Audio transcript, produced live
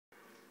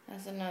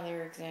As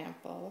another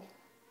example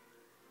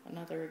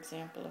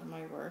of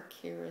my work,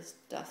 here is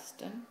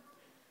Dustin.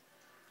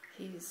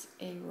 He's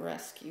a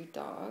rescue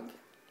dog,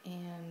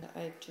 and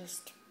I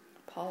just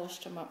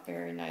polished him up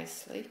very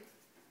nicely.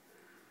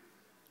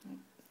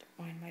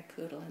 Don't mind my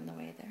poodle in the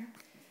way there.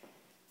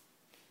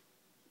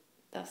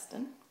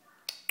 Dustin,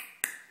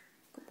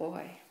 good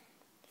boy.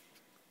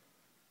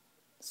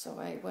 So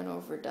I went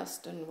over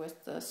Dustin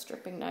with the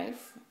stripping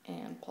knife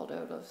and pulled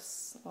out a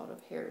lot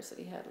of hairs that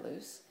he had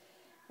loose,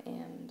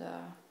 and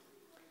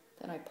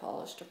then I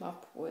polished him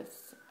up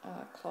with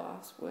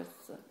cloth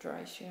with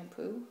dry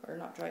shampoo, or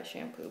not dry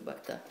shampoo,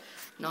 but the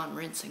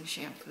non-rinsing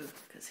shampoo,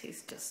 because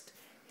he's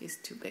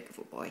too big of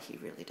a boy. He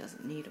really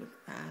doesn't need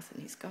a bath,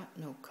 and he's got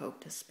no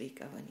coat to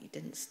speak of, and he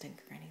didn't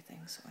stink or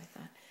anything, so I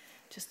thought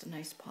just a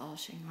nice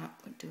polishing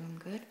up would do him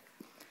good.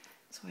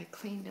 So I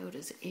cleaned out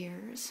his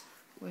ears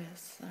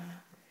with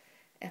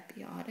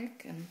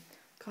epiotic and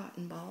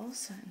cotton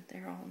balls, and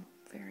they're all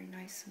very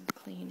nice and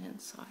clean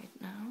inside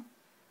now.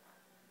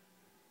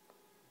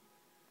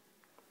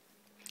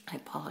 I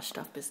polished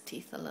up his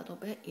teeth a little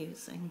bit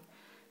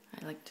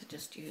I like to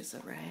just use a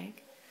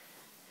rag,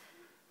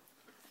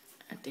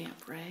 a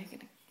damp rag,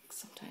 and it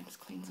sometimes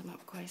cleans them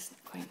up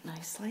quite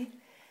nicely.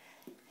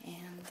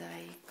 And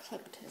I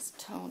clipped his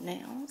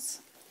toenails.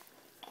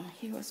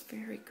 He was a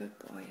very good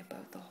boy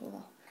about the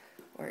whole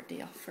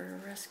ordeal. For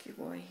a rescue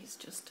boy, he's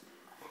just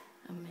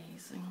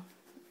amazing.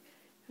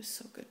 He was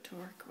so good to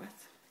work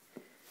with.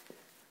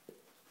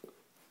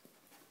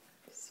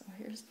 So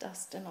here's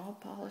Dustin, all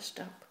polished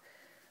up,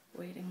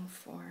 waiting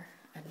for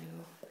a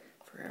new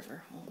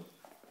forever home.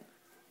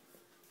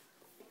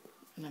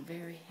 And a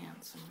very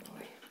handsome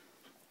boy.